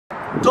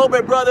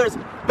Dobre brothers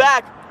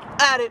back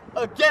at it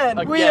again.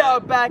 We are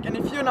back, and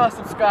if you're not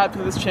subscribed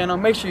to this channel,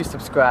 make sure you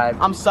subscribe.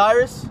 I'm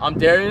Cyrus. I'm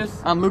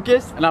Darius. I'm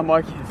Lucas. And I'm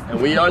Marcus.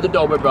 And we are the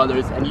Dobre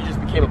brothers, and you just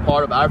became a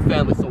part of our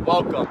family, so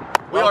welcome.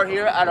 We are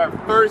here at our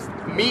first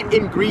meet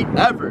and greet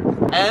ever,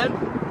 and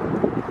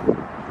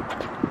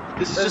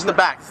This is just the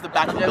back. This is the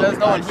back of the Yeah, building,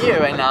 there's no one guys. here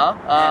right now.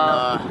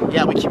 And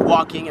yeah, we keep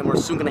walking, and we're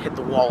soon gonna hit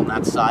the wall on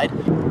that side.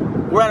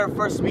 We're at our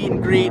first meet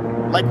and greet,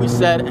 like we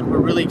said, and we're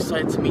really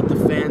excited to meet the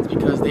fans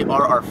because they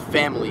are our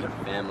family.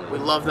 We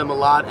love them a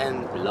lot,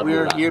 and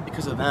we're here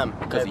because of them,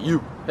 because of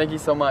you. Thank you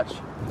so much.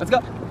 Let's go.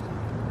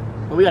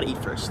 But we gotta eat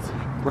first.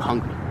 We're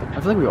hungry. I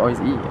feel like we always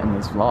eat in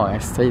this vlog. I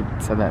said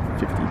that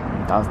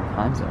 50,000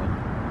 times already.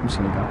 I'm just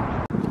gonna go.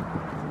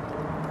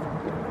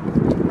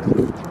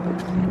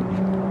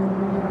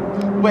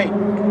 Wait,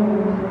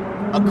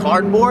 a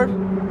cardboard?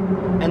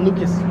 And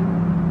Lucas,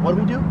 what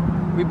do?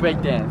 We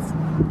break dance.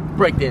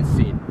 Breakdance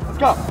scene. Let's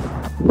go.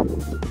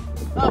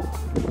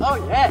 Oh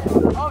yeah.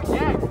 Oh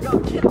yeah. Go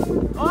get it.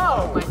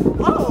 Oh my.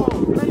 Oh.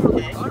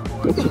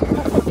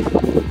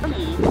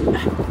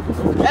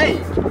 Hey.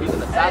 he's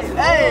an assassin.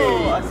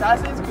 Hey.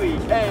 Assassin's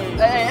Creed. Hey.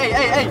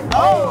 Hey.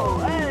 Oh.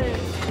 Hey.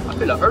 I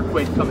feel an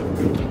earthquake coming.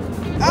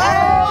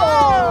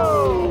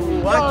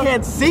 Oh! I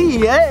can't see.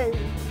 Hey.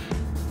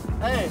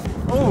 Hey.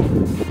 Oh.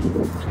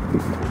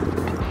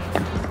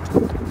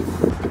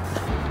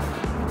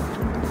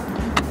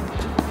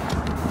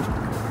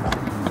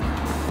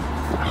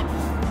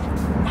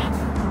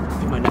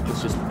 My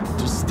necklace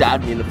just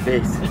stabbed me in the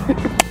face.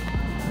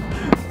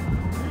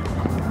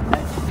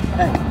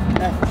 Hey.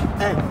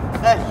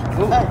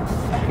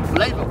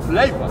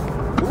 Flavor.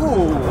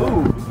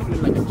 Ooh.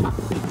 Like a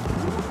chopstick.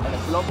 And a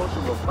slow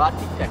motion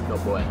robotic techno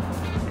boy.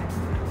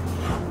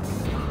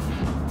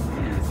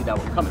 You see that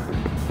one coming.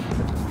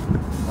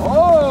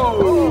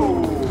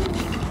 Oh!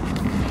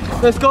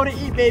 Let's go to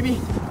eat, baby.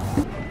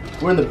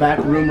 We're in the back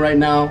room right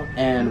now,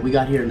 and we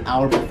got here an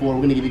hour before.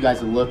 We're gonna give you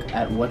guys a look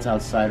at what's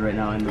outside right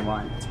now in the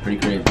line. It's pretty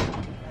crazy.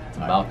 It's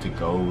about to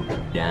go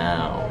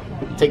down.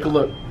 Take a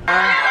look.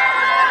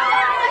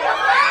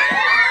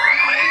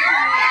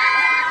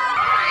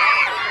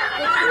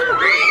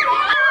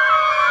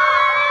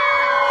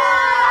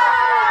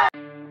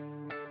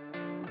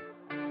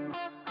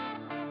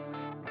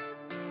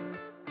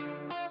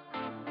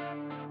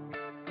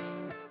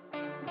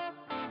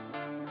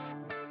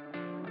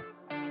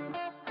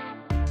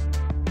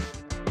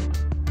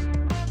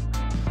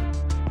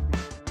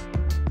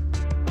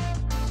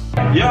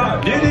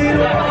 Yeah, did it?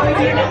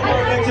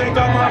 Take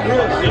out my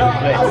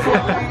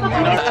books.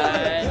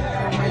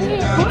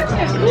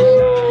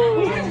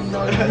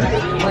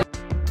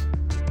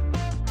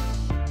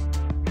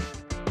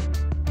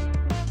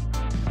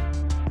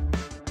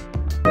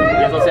 You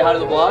guys wanna say hi to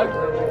the vlog?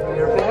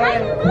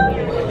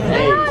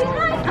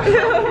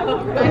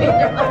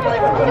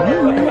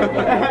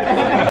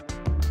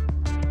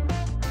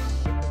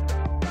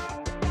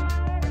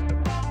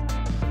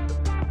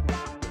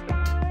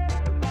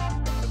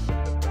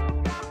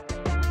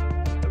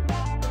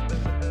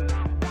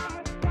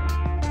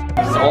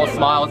 It's all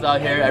smiles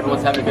out here.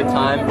 Everyone's having a good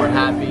time. We're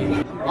happy.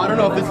 I don't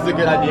know if this is a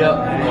good idea.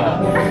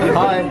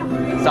 Hi.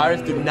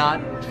 Cyrus, do not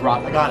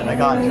drop. I got it.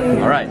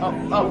 All right.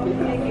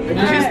 Did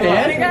you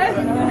stand?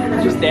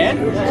 Did you stand?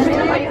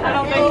 I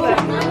don't think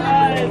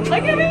so.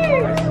 Look at me!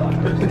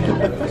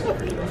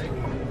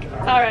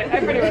 Alright, I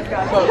pretty much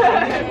got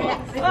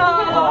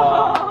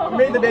it. You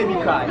made the baby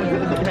cry. Oh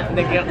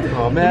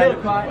You made man.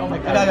 it cry. Oh my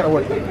god. I gotta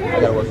work. I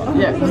gotta work on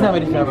it. Yeah, he's not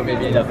ready to have a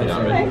baby. Definitely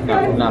not ready.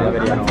 No, not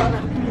ready at all.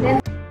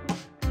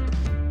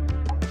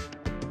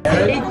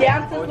 He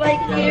dances like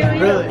you. He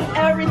Really? does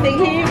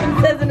everything. He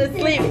even says in his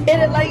sleep, hit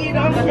it like you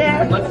don't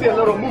care. Let's see a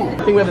little move. I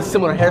think we have a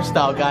similar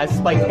hairstyle, guys.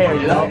 Spiked hair,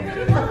 you know?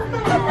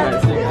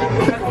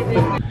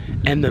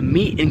 And the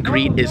meet and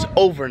greet is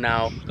over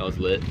now. That was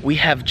lit. We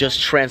have just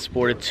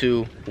transported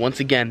to, once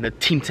again, the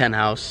Team 10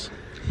 house.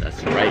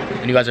 That's right.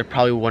 And you guys are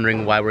probably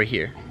wondering why we're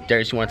here.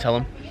 Darius, you want to tell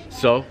them?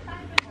 So,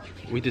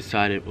 we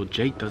decided, well,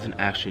 Jake doesn't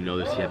actually know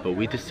this yet, but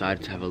we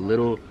decided to have a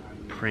little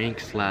prank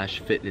slash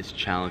fitness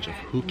challenge of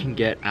who can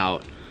get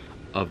out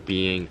of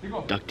being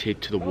duct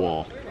taped to the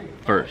wall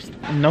first.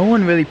 No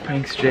one really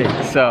pranks Jake,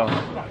 so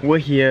we're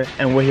here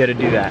and we're here to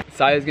do that.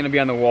 Saya's gonna be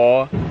on the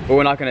wall, but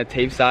we're not gonna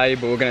tape Saya,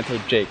 but we're gonna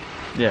tape Jake.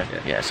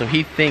 Yeah, so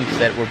he thinks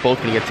that we're both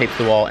gonna get taped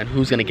to the wall and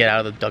who's gonna get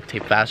out of the duct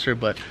tape faster,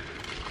 but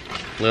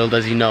little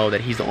does he know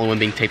that he's the only one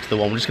being taped to the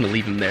wall. We're just gonna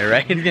leave him there,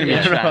 right? He's gonna be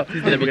trapped.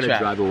 He's gonna We're be gonna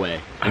trapped. drive away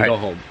and All go right.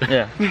 home.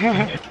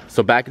 Yeah.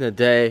 So back in the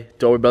day,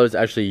 Dobre brothers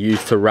actually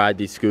used to ride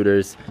these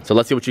scooters. So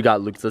let's see what you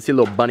got, Lucas. Let's see a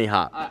little bunny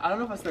hop. I don't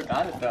know if I still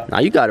got it though. Nah,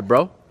 you got it,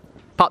 bro.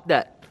 Pop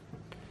that.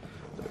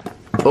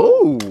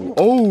 Oh,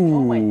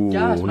 oh. my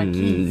gosh, my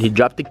keys. He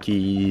dropped the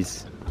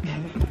keys.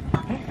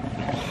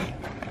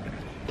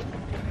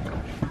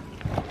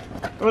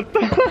 What the?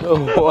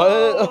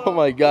 What? Oh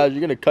my gosh,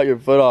 you're gonna cut your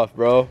foot off,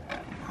 bro.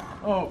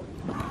 Oh.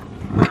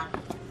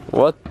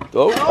 What?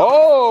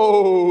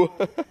 Oh!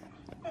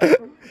 Oh!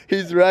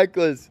 He's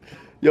reckless.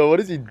 Yo, what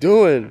is he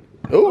doing?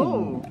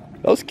 Oh,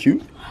 that was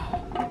cute.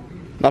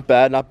 Not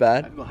bad, not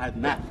bad. I'd go higher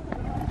than that.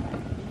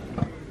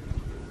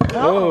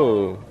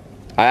 Oh.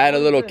 I had a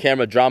little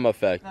camera drama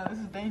effect. No, this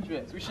is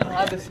dangerous. We shouldn't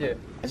have this here.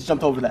 I just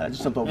jumped over that.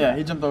 Yeah,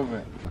 he jumped over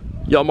it.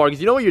 Yo, Marcus,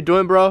 you know what you're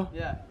doing, bro?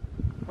 Yeah.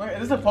 Wait,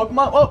 is this a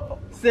Pokemon? Whoa!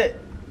 Sit.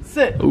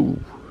 Sit. Ooh.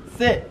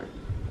 Sit.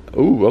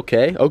 Ooh,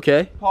 okay,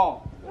 okay.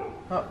 Paul.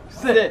 Oh,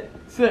 sit.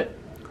 Sit.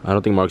 I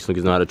don't think Marcus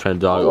knows how to train a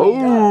dog.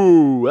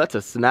 Ooh, that's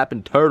a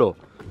snapping turtle.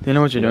 Do you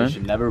know what you're You doing?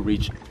 should never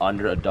reach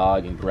under a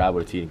dog and grab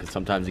what it's eating, because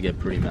sometimes they get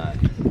pretty mad.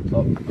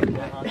 Oh.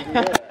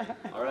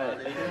 All right.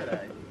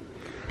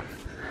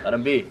 Let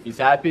him be. He's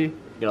happy.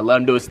 You're gonna let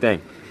him do his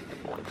thing.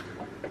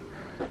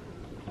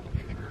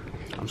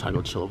 I'm trying to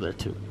go chill over there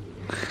too.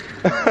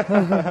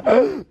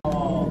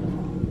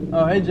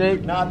 Oh, hey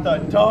Jake. Not the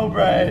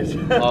Dobres. Oh,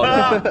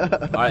 no.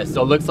 All right,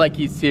 so it looks like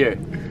he's here.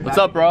 What's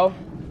up, bro?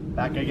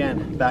 Back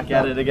again. Back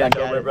at it again.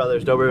 Dobre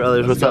brothers,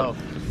 what's up?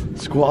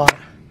 Squad.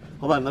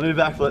 Hold on, let me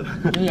backflip.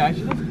 Yeah,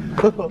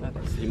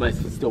 actually.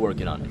 He's still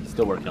working on it. He's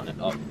still working on it.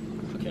 Oh,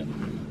 okay.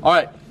 All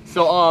right.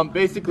 So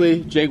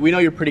basically, Jake, we know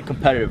you're pretty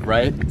competitive,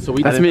 right? So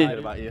we That's just me. lied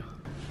about you.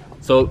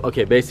 So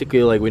okay,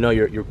 basically, like we know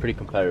you're pretty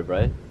competitive,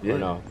 right? Yeah. Or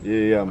no?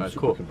 Yeah, I'm Alright,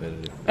 super cool.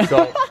 competitive.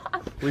 So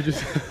we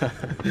just.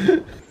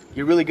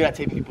 You're really good at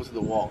taping people to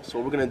the wall. So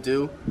what we're gonna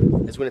do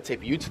is we're gonna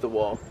tape you to the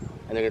wall,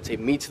 and they're gonna tape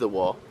me to the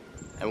wall,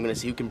 and we're gonna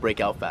see who can break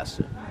out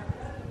faster.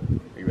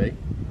 Are you ready?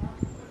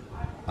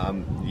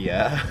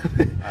 Yeah.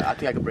 I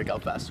think I can break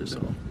out faster. So.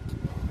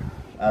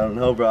 I don't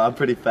know, bro. I'm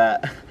pretty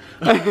fat.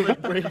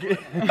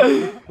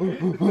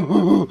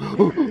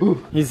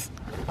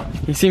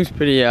 He seems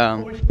pretty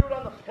We should do it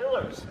on the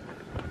pillars.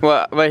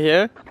 What, right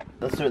here?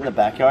 Let's do it in the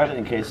backyard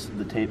in case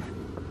the tape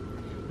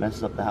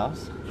messes up the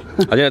house.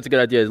 I think that's a good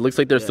idea. It looks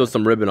like there's still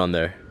some ribbon on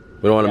there.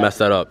 We don't want to mess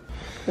that up.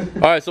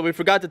 All right, so we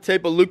forgot to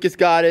tape, but Lucas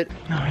got it.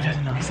 No, he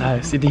doesn't know.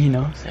 Cyrus, you think he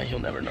knows? Yeah, you'll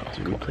never know.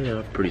 We played it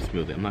off pretty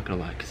smoothly. I'm not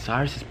gonna lie, 'cause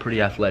Cyrus is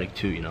pretty athletic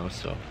too, you know.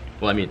 So,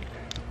 well, I mean,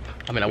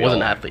 I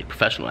wasn't an athlete,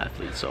 professional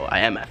athlete, so I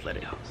am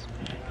athletic.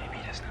 Maybe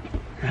he doesn't know.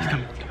 He's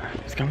coming.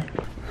 He's coming.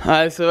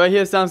 Alright, so right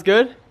here sounds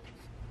good?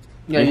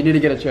 Yeah, you need to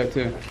get a chair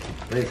too.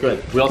 I think it's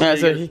good. We also Yeah, need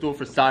to so get a stool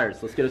for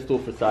Cyrus. Let's get a stool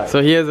for Cyrus.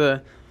 So here's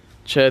a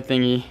chair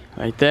thingy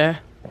right there.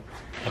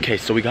 Okay,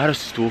 so we got a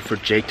stool for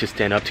Jake to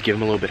stand up to give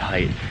him a little bit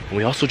height, and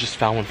we also just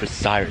found one for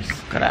Cyrus.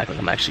 Gotta act like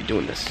I'm actually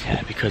doing this.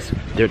 Yeah, because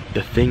the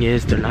thing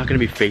is, they're not gonna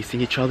be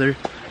facing each other,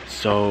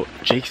 so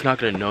Jake's not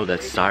gonna know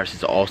that Cyrus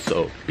is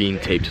also being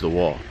taped to the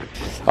wall.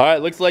 All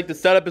right, looks like the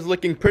setup is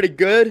looking pretty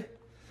good.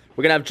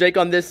 We're gonna have Jake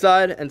on this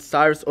side and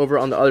Cyrus over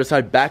on the other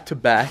side, back to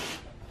back.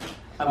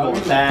 I'm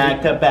going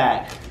back to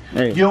back.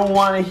 Hey. You don't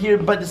want to hear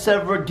about this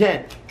ever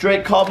again.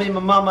 Drake called me my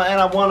mama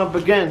and I want to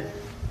begin.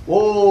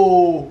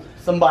 Whoa!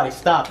 Somebody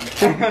stop me.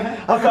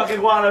 I'm fucking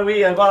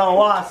wannabe and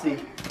wanawasi.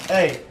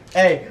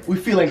 Hey, we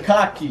feeling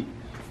cocky.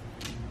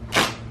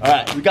 All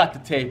right, we got the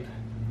tape.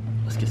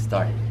 Let's get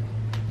started.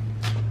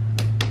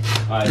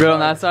 All right, Good on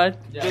that side?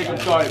 Jake, I'm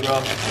sorry,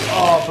 bro.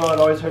 Oh, bro, it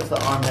always hurts the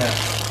arm there.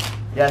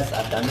 Yes,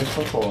 I've done this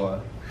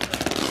before.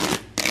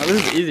 Oh,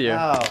 this is easier.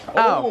 Ow.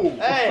 Ow.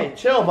 Hey,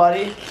 chill,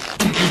 buddy.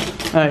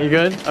 Alright, you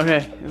good?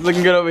 Okay, it's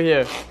looking good over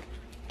here.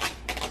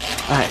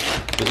 Alright.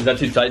 Is that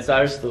too tight,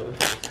 Cyrus?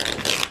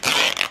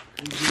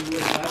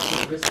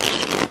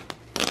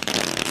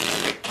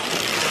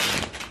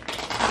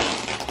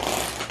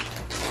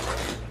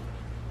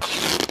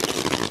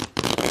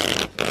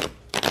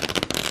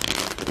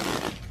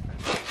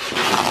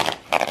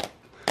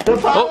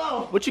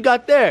 Oh, what you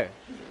got there?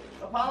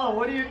 Apollo,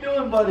 what are you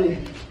doing, buddy?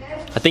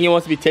 I think he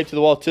wants to be taped to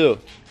the wall too.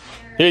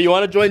 Here, you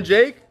want to join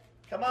Jake?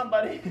 Come on,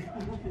 buddy.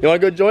 You want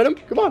to go join him?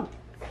 Come on.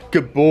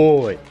 Good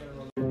boy.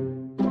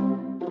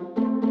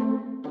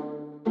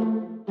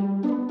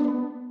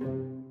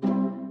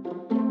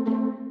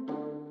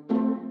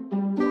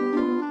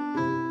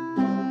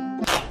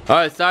 All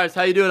right, Cyrus,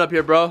 how you doing up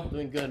here, bro?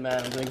 Doing good,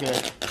 man. I'm doing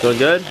good. Doing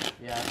good?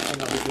 Yeah, I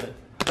think I'll be good.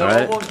 All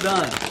right. Almost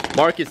done.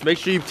 Marcus, make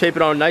sure you tape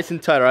it on nice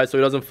and tight, all right, so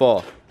he doesn't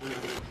fall.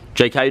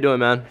 Jake, how you doing,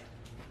 man?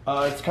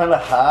 It's kind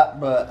of hot,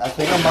 but I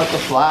think I'm about to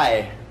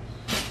fly.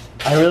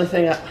 I really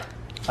think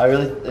I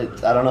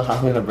don't know how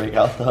I'm gonna break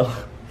out though.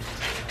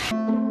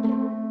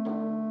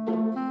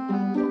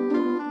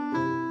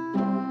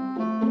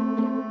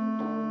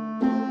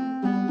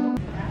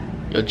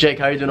 Yo, Jake,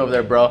 how you doing over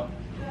there, bro?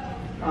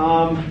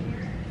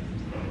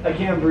 I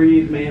can't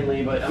breathe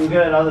mainly, but I'm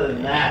good other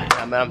than that.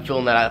 Yeah, man, I'm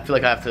feeling that. I feel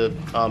like I have to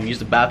use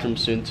the bathroom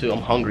soon too.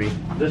 I'm hungry.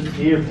 Just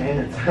pee your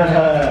pants.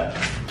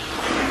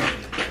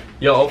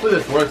 Yo, hopefully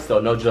this works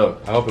though, no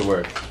joke. I hope it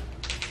works.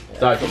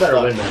 Sorry, you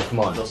better win, man. Come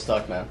I'm on. still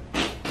stuck, man.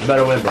 You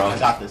better win, bro. I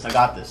got this. I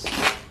got this.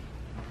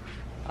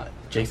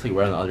 Jake's like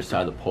we're on the other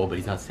side of the pole, but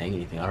he's not saying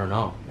anything. I don't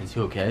know. Is he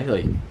okay?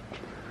 Like.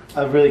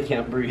 I really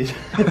can't breathe.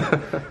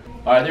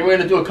 All right, then we're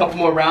gonna do a couple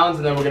more rounds,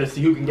 and then we're gonna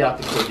see who can get out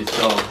the quickest.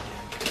 So.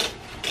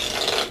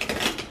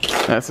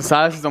 Yeah, so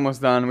Cyrus is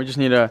almost done. We just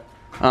need to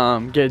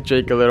get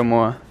Jake a little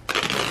more.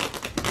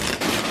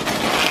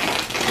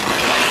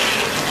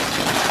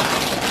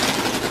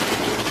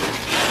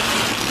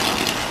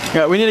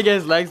 Yeah, we need to get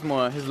his legs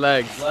more. His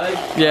legs. Legs?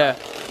 Yeah.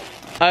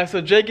 Alright,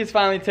 so Jake is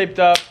finally taped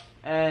up,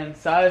 and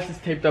Silas is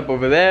taped up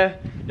over there,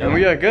 and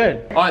we are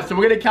good. All right, so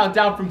we're gonna count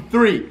down from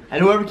 3,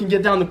 and whoever can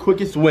get down the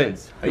quickest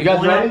wins. Are you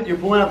guys ready? You're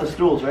pulling out the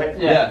stools, right?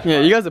 Yeah. Yeah,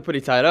 you guys are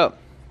pretty tied up.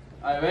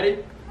 All right, ready?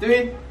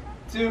 3,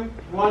 2,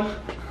 1. All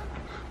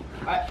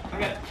right,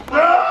 okay. All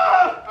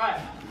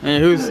right. Hey,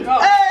 who's?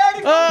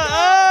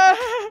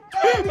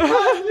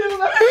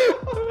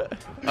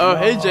 Oh,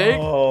 hey,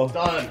 Jake.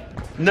 Done.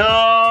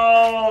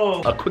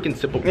 No! A quick and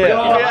simple. Yeah.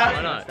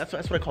 Why not? That's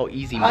what I call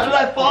easy. How did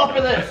I fall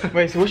for this?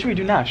 Wait, so what should we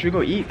do now? Should we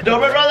go eat?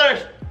 Dobre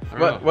brothers!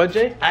 What,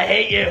 Jake? I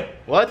hate you.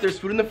 What? There's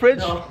food in the fridge?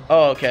 No.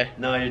 Oh, okay.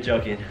 No, you're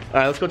joking. All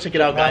right, let's go check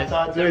it out, guys. I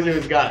thought Let me see what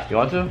it's got. You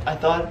want to? I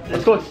thought this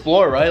Let's go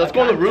explore, right? Let's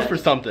go on the roof or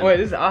something. Wait,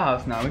 this is our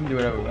house now. We can do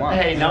whatever we want.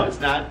 Hey, no, it's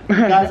not.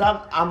 Guys,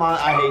 I'm on.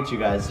 I hate you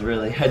guys,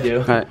 really. I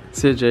do. All right,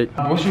 see you, Jake.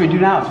 What should we do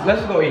now?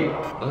 Let's go eat.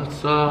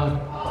 Let's,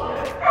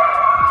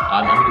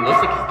 I mean, it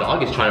looks like his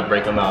dog is trying to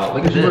break him out.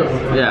 Look at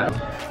this. Yeah.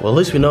 Well, at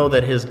least we know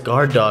that his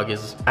guard dog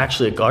is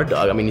actually a guard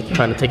dog. I mean, he's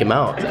trying to take him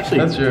out.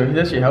 That's true. He's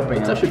actually helping.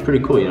 It's actually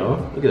pretty cool, you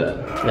know? Look at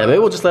that. Yeah, maybe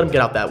we'll just let him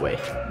get out that way.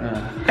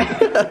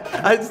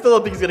 Yeah. I still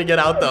don't think he's gonna get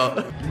out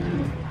though.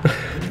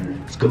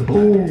 It's good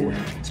boy.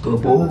 It's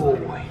good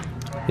boy.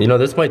 You know,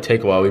 this might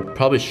take a while. We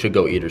probably should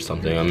go eat or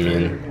something. I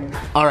mean.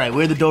 All right,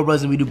 we're the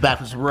Dobres and we do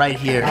backflips right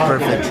here.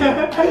 Perfect.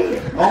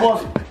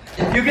 Almost.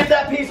 You get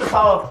that piece of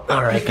power.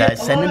 All right,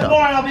 guys, setting it up.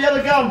 I'll be able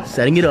to go.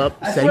 Setting it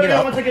up. Setting it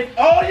up. All right,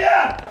 Oh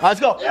yeah! let's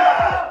go.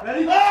 Yeah!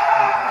 Ready?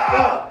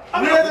 Ah!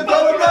 We're the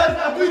Dobre brothers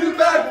and we do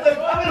backflips.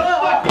 I'm gonna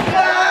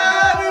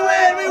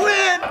fucking We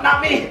win.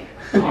 Not me.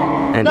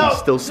 And he's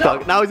still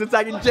stuck. Now he's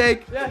attacking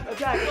Jake. Yeah,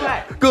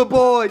 attack. Good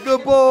boy,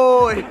 good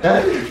boy.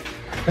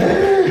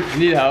 You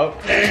need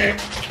help.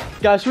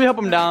 Guys, should we help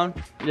him down?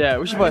 Yeah,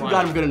 we should put. We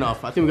got him good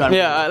enough. I think we got him.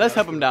 Yeah, all right, let's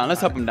help him down.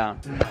 Let's help him down.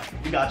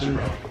 We got you,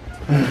 bro.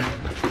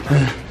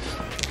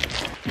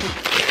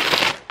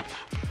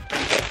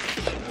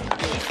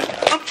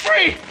 I'm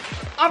free.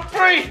 I'm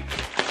free.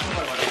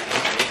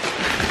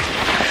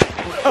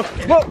 Oh,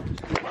 whoa.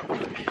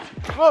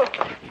 Whoa.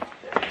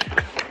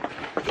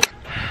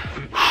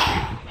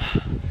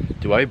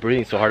 Dude, why are you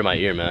breathing so hard in my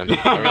ear, man? We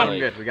got him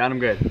good. We got him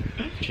good.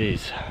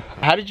 Jeez.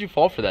 How did you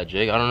fall for that,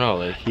 Jake? I don't know.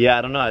 Like. Yeah,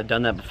 I don't know. I've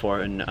done that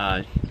before, and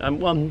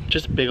I'm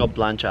just a big old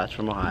blonde chat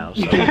from Ohio.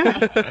 So.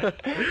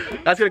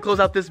 That's gonna close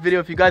out this video.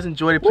 If you guys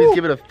enjoyed it, please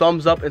give it a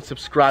thumbs up and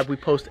subscribe. We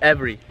post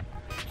every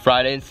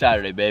Friday and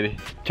Saturday, baby.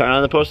 Turn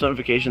on the post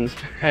notifications.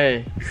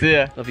 Hey, see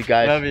ya. Love you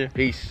guys. Love you.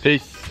 Peace.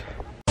 Peace.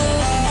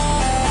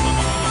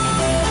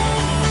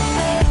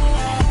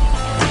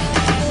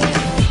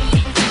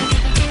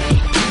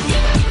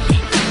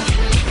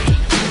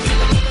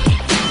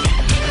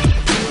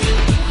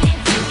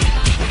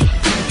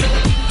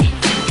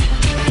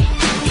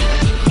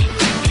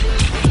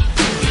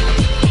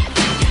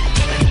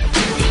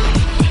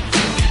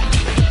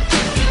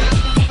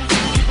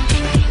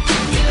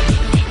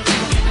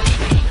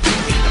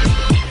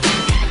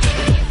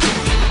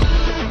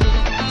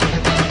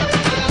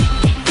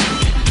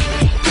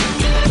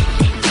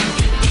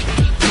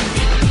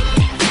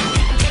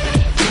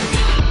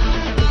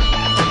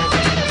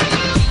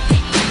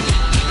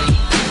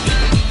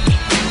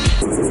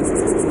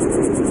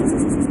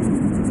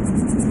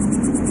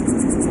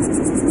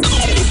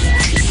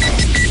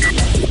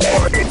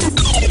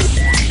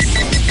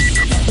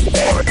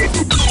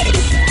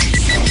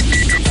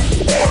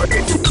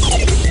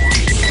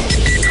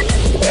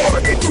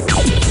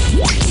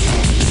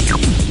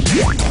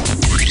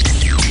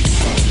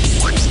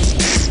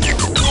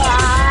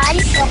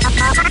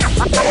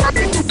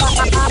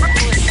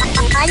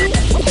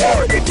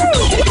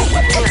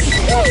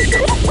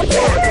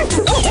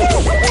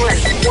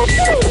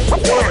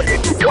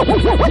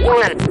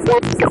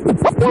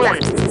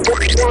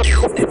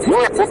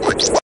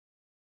 One.